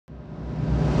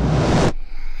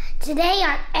Today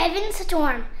on Evan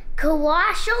Storm,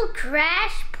 Colossal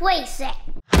Crash playset.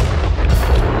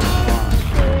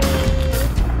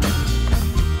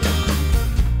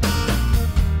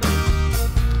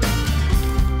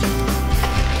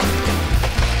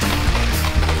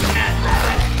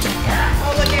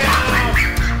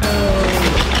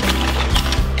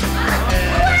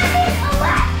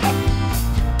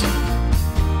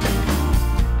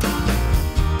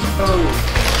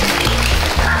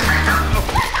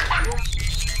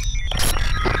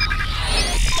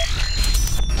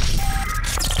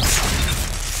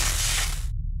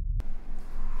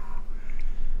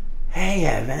 Hey,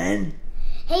 Evan.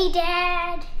 Hey,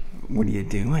 Dad. What are you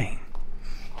doing?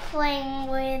 Playing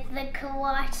with the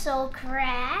Colossal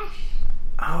Crash.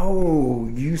 Oh,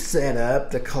 you set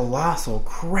up the Colossal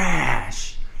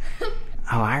Crash.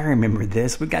 Oh, I remember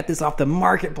this. We got this off the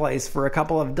marketplace for a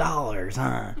couple of dollars,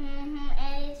 huh? And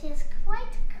it is quite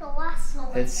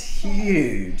colossal. It's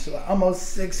huge. Almost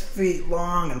 6 feet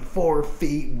long and 4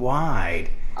 feet wide.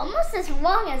 Almost as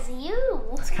long as you.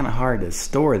 It's kind of hard to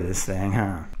store this thing,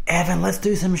 huh? Evan, let's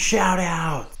do some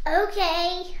shout-outs.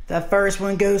 Okay. The first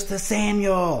one goes to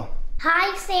Samuel.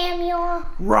 Hi, Samuel.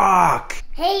 Rock.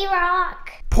 Hey,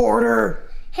 Rock. Porter.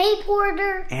 Hey,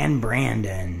 Porter. And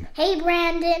Brandon. Hey,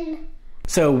 Brandon.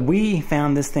 So we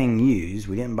found this thing used.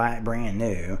 We didn't buy it brand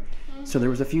new. So there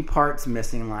was a few parts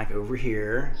missing, like over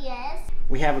here. Yes.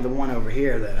 We have the one over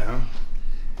here, though.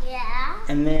 Yeah.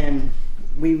 And then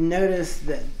we've noticed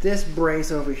that this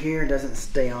brace over here doesn't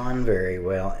stay on very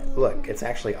well. Look, it's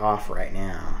actually off right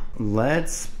now.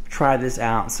 Let's try this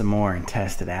out some more and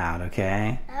test it out,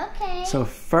 okay? Okay. So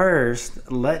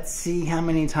first, let's see how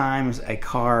many times a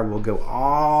car will go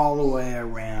all the way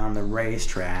around the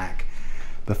racetrack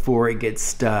before it gets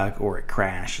stuck or it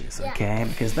crashes, okay? Yeah.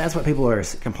 Because that's what people are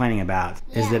complaining about,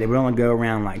 is that it will only go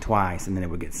around like twice and then it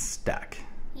will get stuck.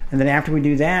 And then after we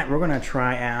do that, we're gonna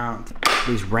try out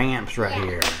these ramps right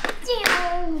here.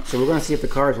 So we're gonna see if the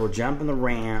cars will jump in the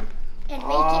ramp And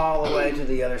all the way to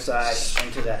the other side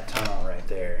into that tunnel right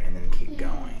there and then keep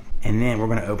going. And then we're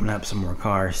gonna open up some more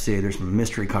cars too. There's some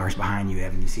mystery cars behind you,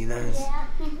 Evan. You see those? Yeah.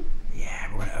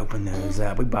 Yeah, we're gonna open those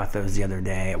up. We bought those the other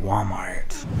day at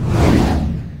Walmart.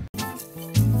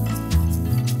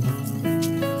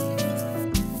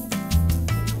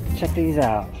 Check these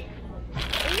out.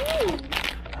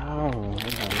 Oh, look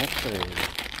at mystery.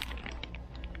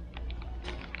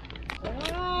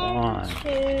 1,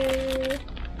 2,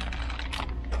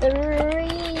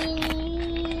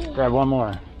 3. Grab one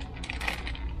more.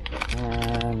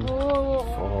 And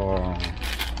 4.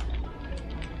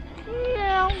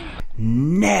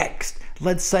 Next,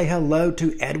 let's say hello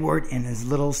to Edward and his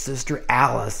little sister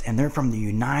Alice, and they're from the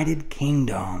United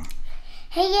Kingdom.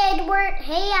 Hey, Edward.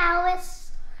 Hey,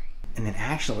 Alice. And then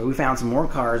actually, we found some more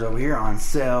cars over here on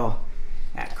sale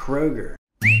at Kroger.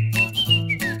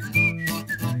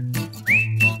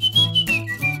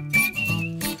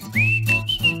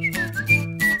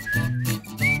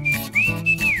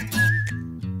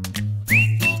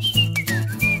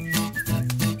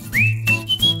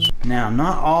 Now,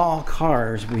 not all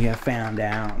cars we have found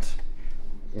out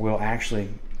will actually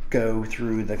go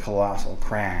through the Colossal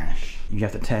Crash. You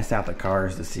have to test out the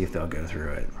cars to see if they'll go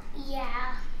through it.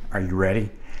 Yeah. Are you ready?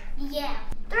 Yeah.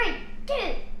 3, 2,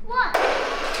 1. 1.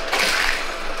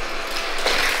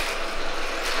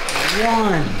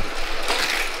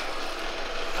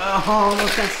 Oh,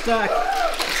 almost got stuck.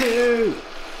 2.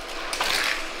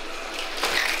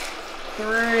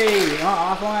 3. Oh,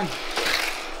 off one.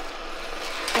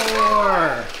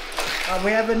 4. Oh,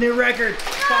 we have a new record.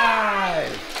 5.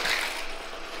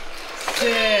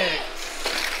 6.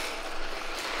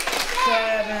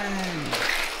 7.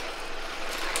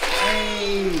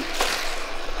 8.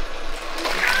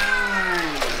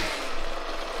 9.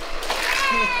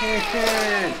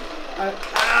 10.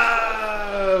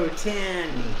 Oh, 10.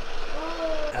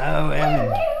 Oh,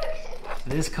 Evan.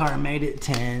 This car made it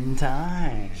 10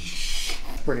 times.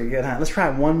 Pretty good, huh? Let's try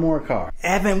one more car.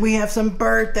 Evan, we have some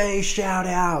birthday shout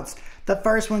outs. The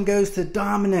first one goes to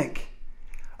Dominic,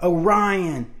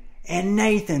 Orion, and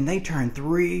Nathan. They turned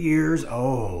 3 years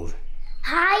old.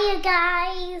 Hi, you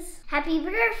guys. Happy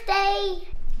birthday.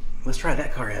 Let's try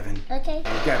that car, Evan. Okay.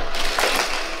 Here we go.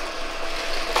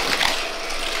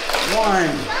 1,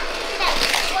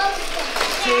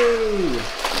 2,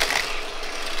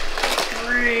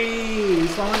 3.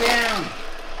 Slowing down.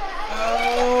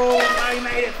 Oh, I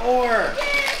made it. 4,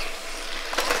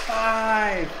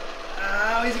 5.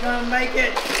 Oh, he's gonna make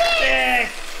it.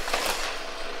 6,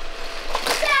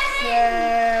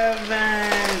 7,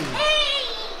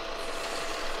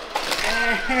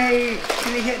 8.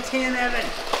 Can he hit 10, Evan?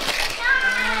 9,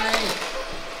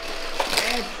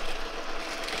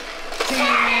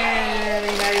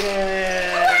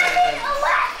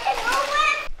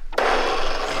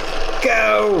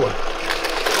 go.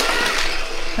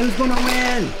 Who's gonna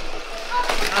win?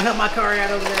 I'll help my car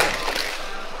out over there.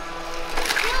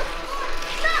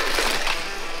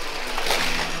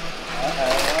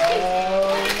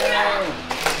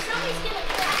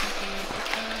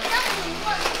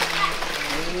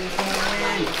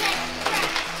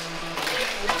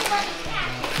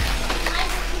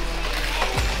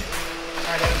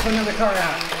 Put another car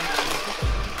out.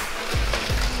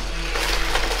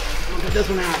 We'll get this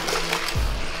one out.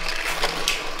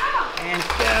 And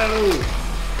go.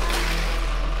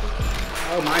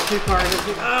 Oh, my two cars are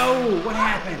too. Oh, what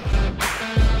happened?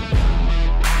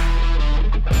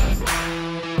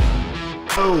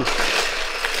 Oh.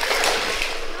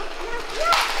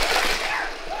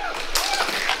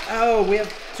 Oh, we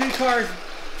have two cars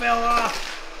fell off.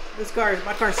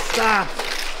 My car stopped.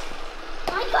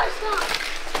 My car stopped.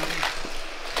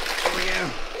 Here we go.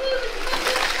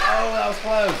 Oh, that was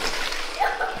close.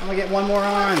 I'm gonna get one more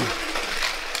on.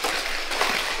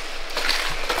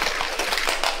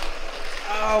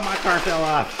 Oh, my car fell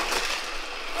off.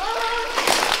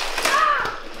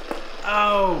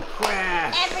 Oh,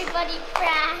 crash. Everybody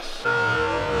crash.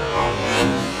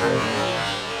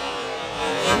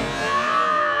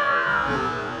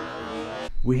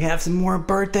 We have some more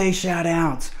birthday shout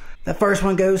outs. The first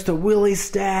one goes to Willie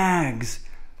Staggs.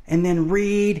 And then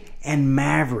Reed and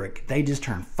Maverick. They just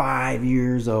turned 5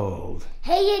 years old.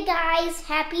 Hey, you guys.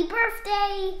 Happy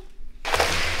birthday.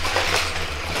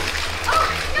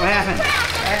 Oh, no, What happened?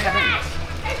 There's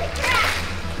a crash.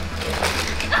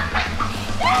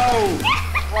 Oh,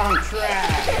 wrong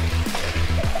track.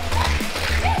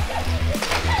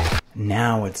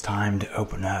 Now it's time to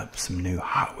open up some new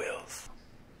Hot Wheels.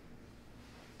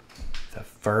 The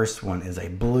first one is a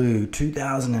blue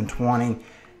 2020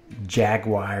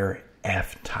 Jaguar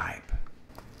F-Type.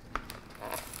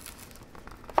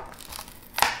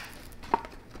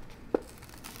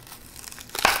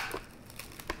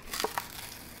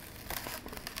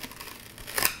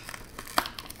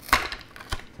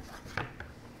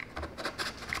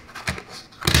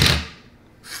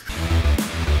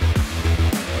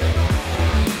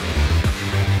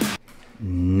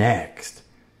 Next,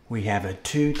 we have a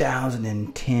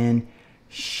 2010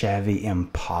 Chevy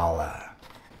Impala.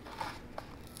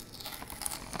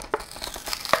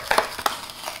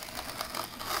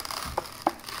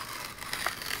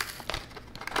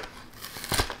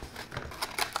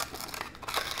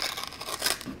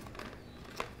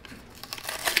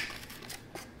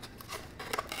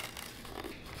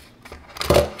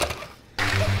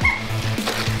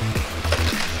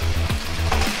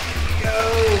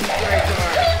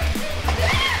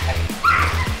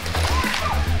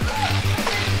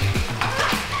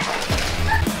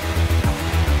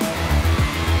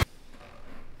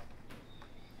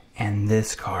 And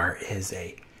this car is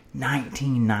a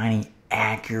 1990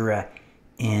 Acura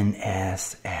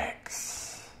NSX.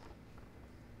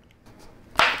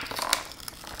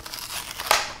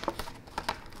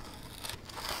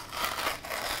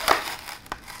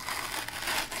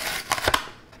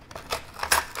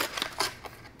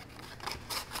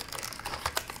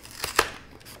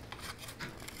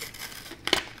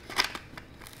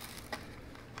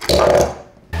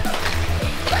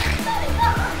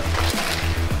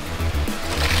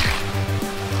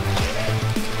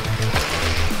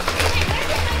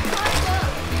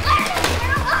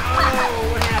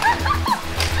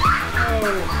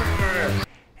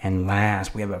 And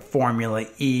last, we have a Formula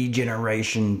E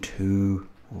Generation 2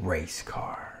 race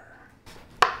car.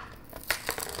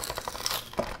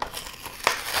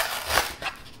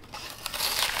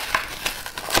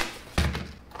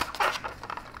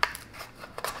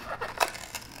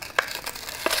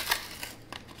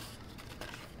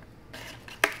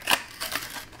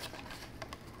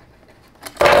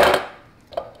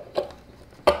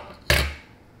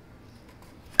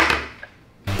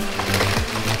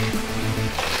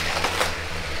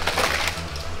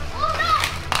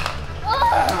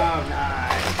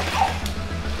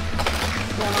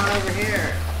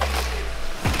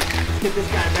 Get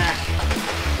this guy back.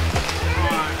 Come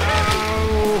on.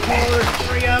 Oh, there's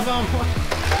 3 of them.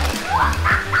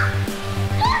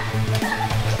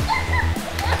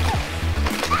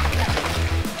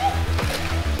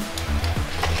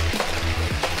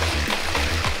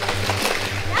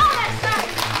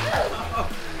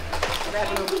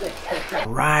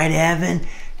 Right, Evan?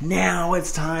 Now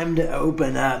it's time to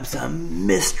open up some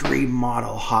mystery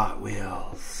model Hot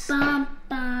Wheels. Bum,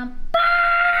 bum,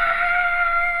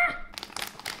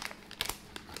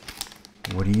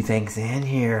 What do you think's in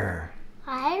here?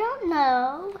 I don't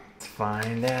know. Let's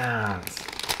find out.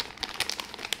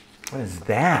 What is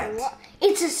that?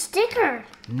 It's a sticker.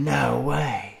 No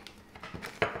way.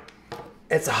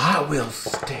 It's a Hot Wheels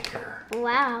sticker.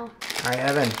 Wow. All right,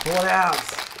 Evan, pull it out.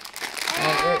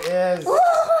 And it is.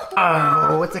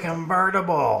 Oh, it's a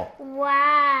convertible.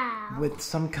 Wow. With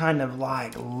some kind of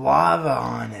like lava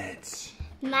on it.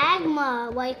 Magma,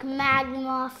 like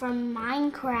magma from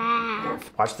Minecraft.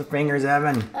 Watch the fingers,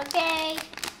 Evan. Okay.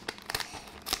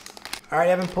 All right,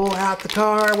 Evan, pull out the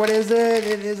car. What is it?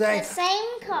 It is The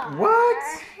same car.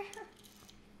 What?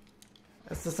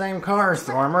 It's the same car,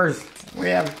 Stormers. We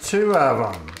have 2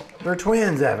 of them. They're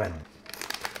twins, Evan.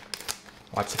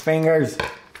 Watch the fingers.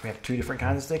 We have 2 different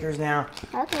kinds of stickers now.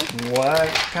 Okay. What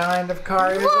kind of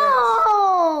car is it?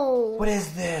 Whoa! What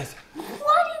is this?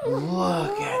 What in the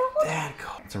Look at world? that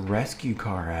car. It's a rescue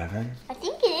car, Evan. I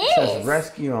think It it says is.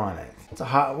 rescue on it. It's a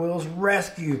Hot Wheels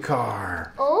rescue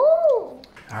car. Oh.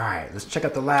 All right, let's check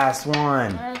out the last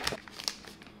one. Okay.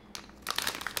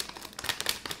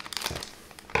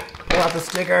 Pull out the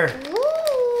sticker.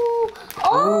 Ooh.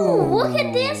 Oh, Ooh. look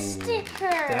at this sticker.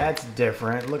 That's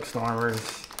different. Look, Stormers.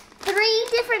 3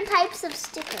 different types of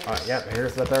stickers. All right, yep,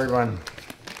 here's the third one.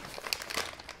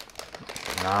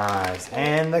 Nice.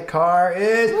 And the car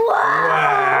is...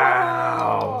 Wow.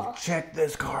 Check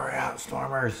this car out,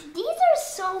 Stormers. These are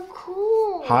so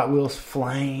cool. Hot Wheels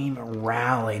Flame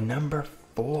Rally number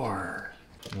 4.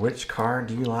 Which car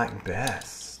do you like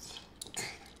best?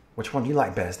 Which one do you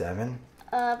like best, Evan?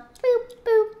 Boop,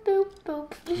 boop, boop,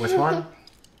 boop. Which one?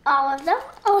 All of them?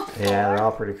 Oh, Yeah, they're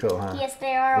all pretty cool, huh? yes,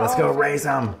 they are. Let's all go of them. race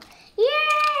them.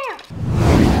 Yeah.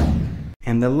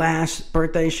 And the last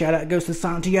birthday shout out goes to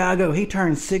Santiago. He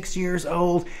turned 6 years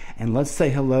old. And let's say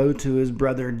hello to his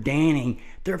brother Danny.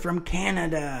 They're from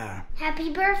Canada.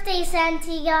 Happy birthday,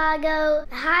 Santiago.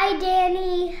 Hi,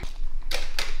 Danny.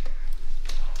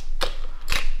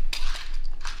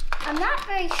 I'm not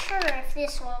very sure if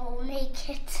this one will make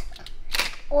it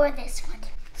or this one.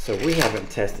 So we haven't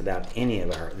tested out any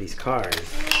of these cars.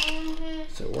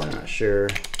 So we're not sure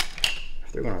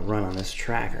if they're going to run on this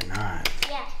track or not.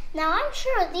 Yeah. Now I'm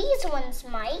sure these ones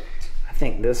might. I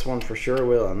think this one for sure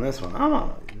will, and this one.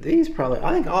 Oh, these probably.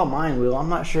 I think all mine will. I'm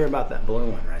not sure about that blue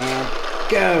one right now.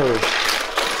 Go.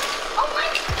 Oh my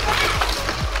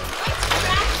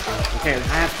gosh! Okay,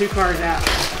 I have 2 cars out.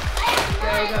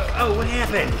 Go, go. Oh, what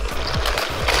happened?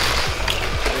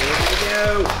 There we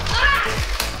go.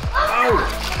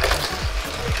 Oh!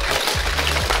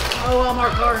 Oh, all my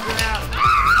cars are out.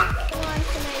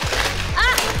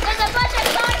 There's a bunch of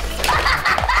cars!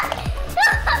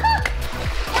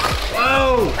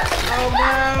 Oh! Oh no!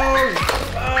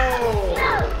 Oh!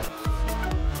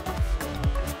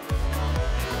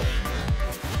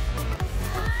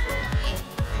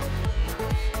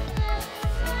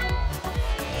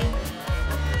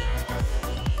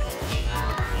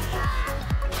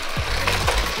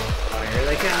 Oh, here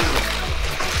they come.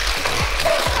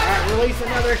 All right, release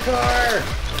another car.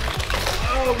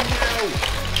 Oh no!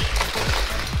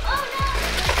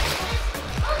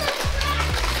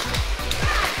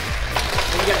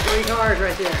 You got 3 cars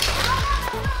right there.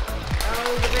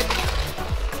 Oh, the big...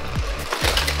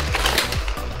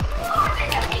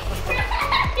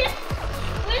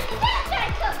 Where did that guy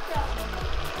come from?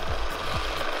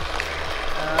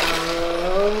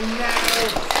 Oh no!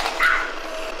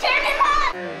 Turn it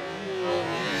on!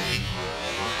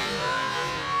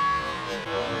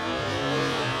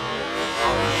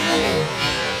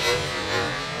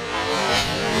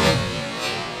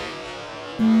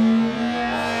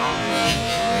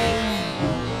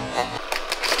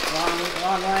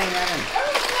 Wrong lane, Evan.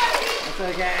 That's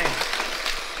okay.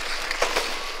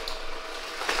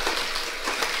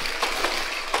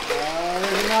 Oh,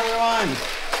 there's another one.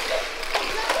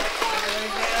 There we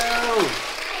go.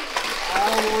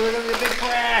 Oh, we're gonna be a big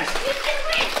crash.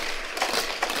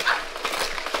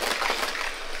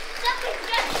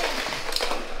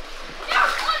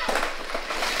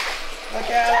 Look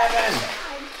out, Evan.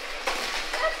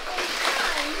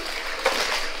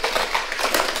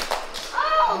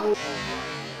 Oh!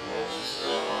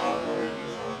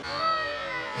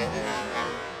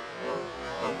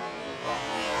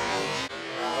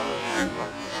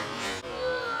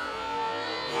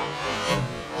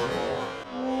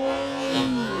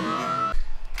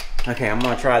 Okay, I'm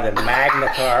gonna try the Magna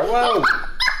car. Whoa!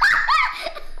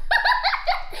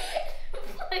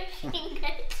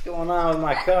 What's going on with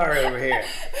my car over here?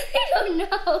 I don't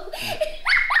know.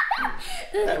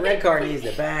 That red car needs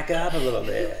to back up a little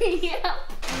bit. Yeah.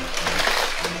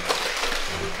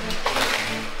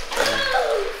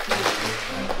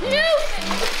 No.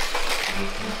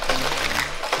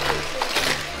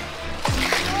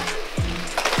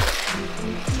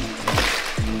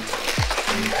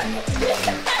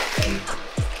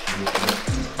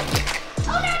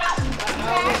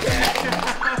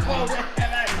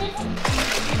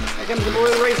 comes the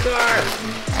blue race car.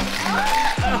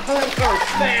 Oh, that car's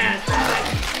fast.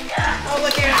 Oh,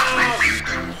 look out.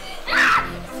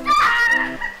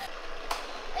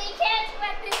 You can't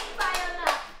let this fire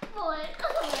up. Boy.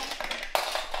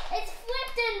 It's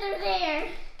flipped under there.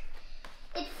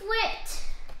 It flipped.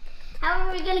 How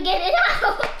are we gonna get it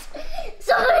out?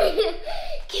 Somebody.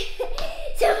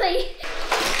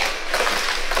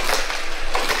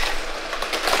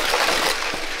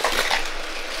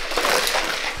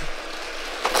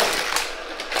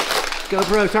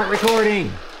 GoPro, start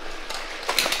recording.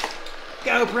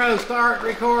 GoPro, start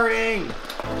recording.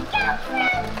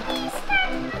 GoPro, please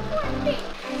start recording.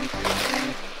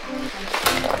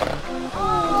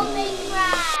 Oh, big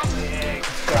crash. Big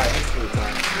crash.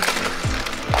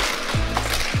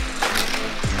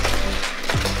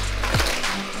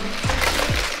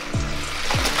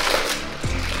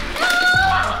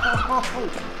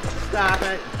 Stop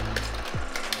it.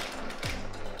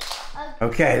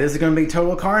 Okay, this is going to be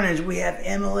total carnage. We have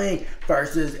Emily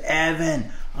versus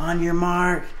Evan. On your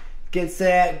mark, get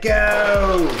set,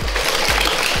 go!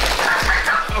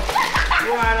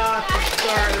 Right off the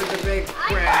start of the big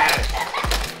crash.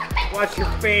 Watch your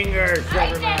fingers,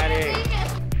 everybody.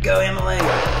 Go, Emily.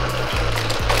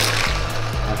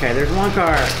 Okay, there's one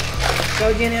car. Go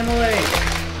again, Emily.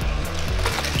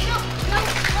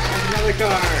 There's another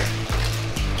car.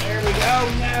 There we go.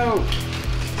 No.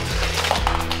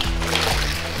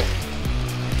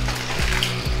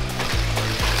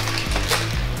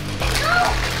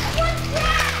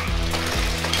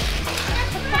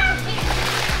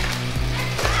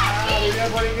 You're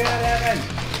doing pretty good, Evan.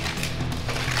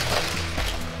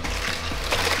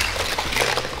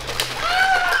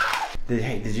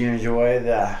 Did you enjoy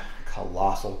the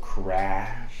Colossal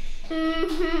Crash?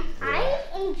 I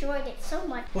enjoyed it so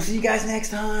much. We'll see you guys next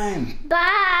time.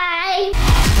 Bye.